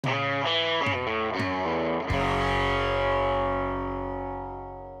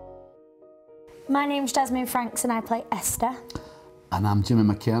My name's Jazmine Franks and I play Esther. And I'm Jimmy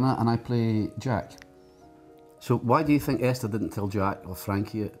McKenna and I play Jack. So why do you think Esther didn't tell Jack or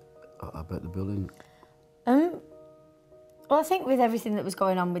Frankie about the bullying? Well, I think with everything that was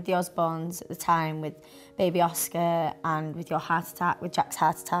going on with the Osborns at the time, with baby Oscar and with your heart attack, with Jack's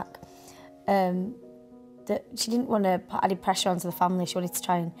heart attack, that she didn't want to put added pressure onto the family. She wanted to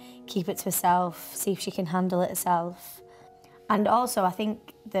try and keep it to herself, see if she can handle it herself. And also, I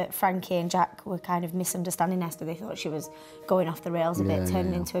think that Frankie and Jack were kind of misunderstanding Esther. They thought she was going off the rails a bit,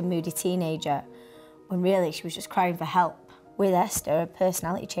 turning into a moody teenager, when really she was just crying for help. With Esther, her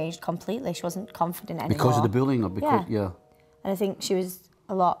personality changed completely. She wasn't confident anymore. Because of the bullying or because, yeah. And I think she was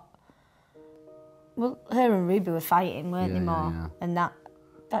a lot... Well, her and Ruby were fighting, weren't they, more? Yeah. And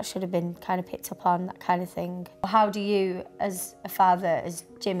that should have been kind of picked up on, that kind of thing. How do you, as a father, as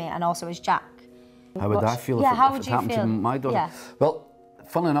Jimmy, and also as Jack... How would I feel if it happened to my daughter? Yeah. Well,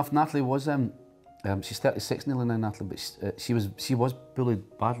 funnily enough, Natalie was... she's 36 nearly now, Natalie, but she was bullied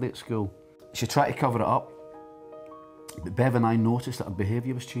badly at school. She tried to cover it up, but Bev and I noticed that her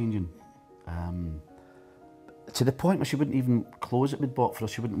behaviour was changing. To the point where she wouldn't even clothes that we'd bought for her,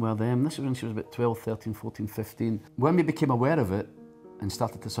 she wouldn't wear them. This was when she was about 12, 13, 14, 15. When we became aware of it and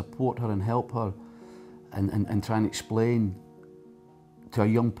started to support her and help her and try and explain to a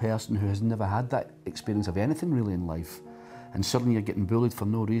young person who has never had that experience of anything really in life, and suddenly you're getting bullied for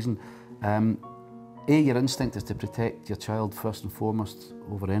no reason. Your instinct is to protect your child first and foremost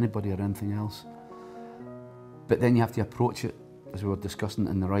over anybody or anything else. But then you have to approach it, as we were discussing,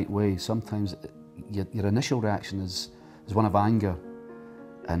 in the right way. Sometimes your initial reaction is one of anger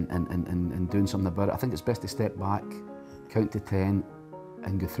and doing something about it. I think it's best to step back, count to 10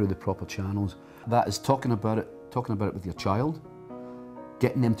 and go through the proper channels. That is talking about it with your child,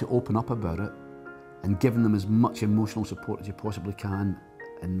 getting them to open up about it and giving them as much emotional support as you possibly can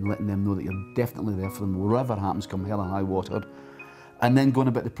and letting them know that you're definitely there for them, whatever happens, come hell or high water. And then going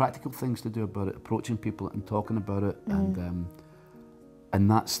about the practical things to do about it, approaching people and talking about it,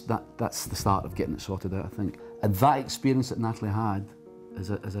 and that's the start of getting it sorted out, I think. And that experience that Natalie had as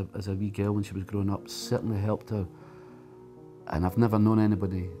a wee girl when she was growing up certainly helped her. And I've never known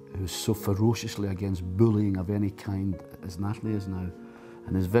anybody who's so ferociously against bullying of any kind as Natalie is now,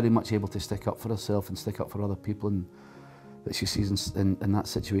 and is very much able to stick up for herself and stick up for other people and that she sees in that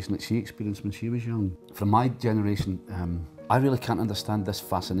situation that she experienced when she was young. From my generation, I really can't understand this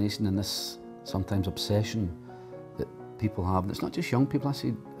fascination and this sometimes obsession that people have. And it's not just young people, I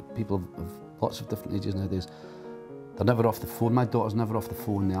see people of lots of different ages nowadays. They're never off the phone. My daughter's never off the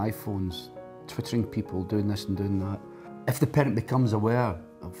phone, the iPhones, twittering people, doing this and doing that. If the parent becomes aware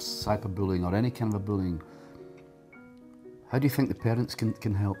of cyberbullying or any kind of a bullying, how do you think the parents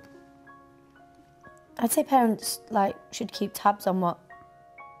can help? I'd say parents should keep tabs on what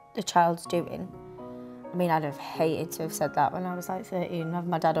the child's doing. I mean, I'd have hated to have said that when I was 13 and have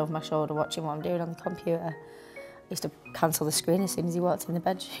my dad over my shoulder watching what I'm doing on the computer. I used to cancel the screen as soon as he walked in the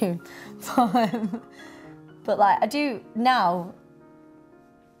bedroom. But I do now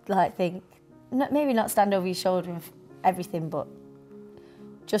think, maybe not stand over your shoulder with everything, but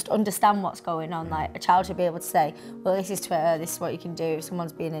just understand what's going on. A child should be able to say, well, this is Twitter, this is what you can do. If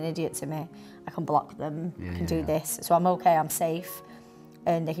someone's being an idiot to me, I can block them, I can do this. So I'm okay, I'm safe.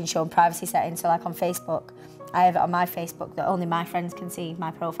 And they can show them privacy settings. So on Facebook, I have it on my Facebook that only my friends can see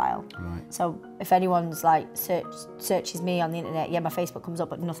my profile. Right. So if anyone's searches me on the internet, my Facebook comes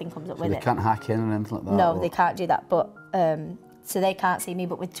up, but nothing comes up with it. They can't hack in or anything like that? No, they can't do that. But so they can't see me.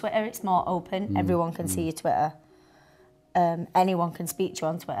 But with Twitter, it's more open. Everyone can see your Twitter. Anyone can speak to you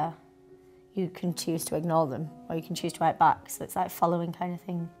on Twitter. You can choose to ignore them or you can choose to write back. So it's following kind of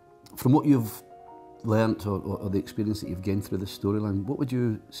thing. From what you've learnt or the experience that you've gained through this storyline, what would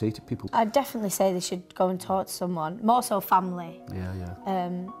you say to people? I'd definitely say they should go and talk to someone, more so family.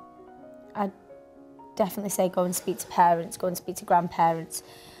 I'd definitely say go and speak to parents, go and speak to grandparents,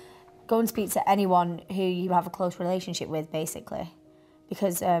 go and speak to anyone who you have a close relationship with, basically.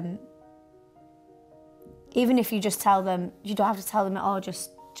 Because even if you just tell them, you don't have to tell them at all,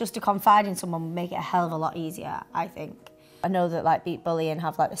 just to confide in someone would make it a hell of a lot easier, I think. I know that Beat Bullying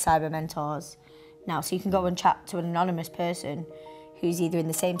have the cyber mentors now, so you can go and chat to an anonymous person who's either in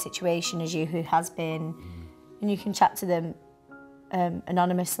the same situation as you, who has been, and you can chat to them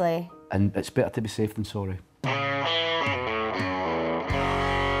anonymously. And it's better to be safe than sorry.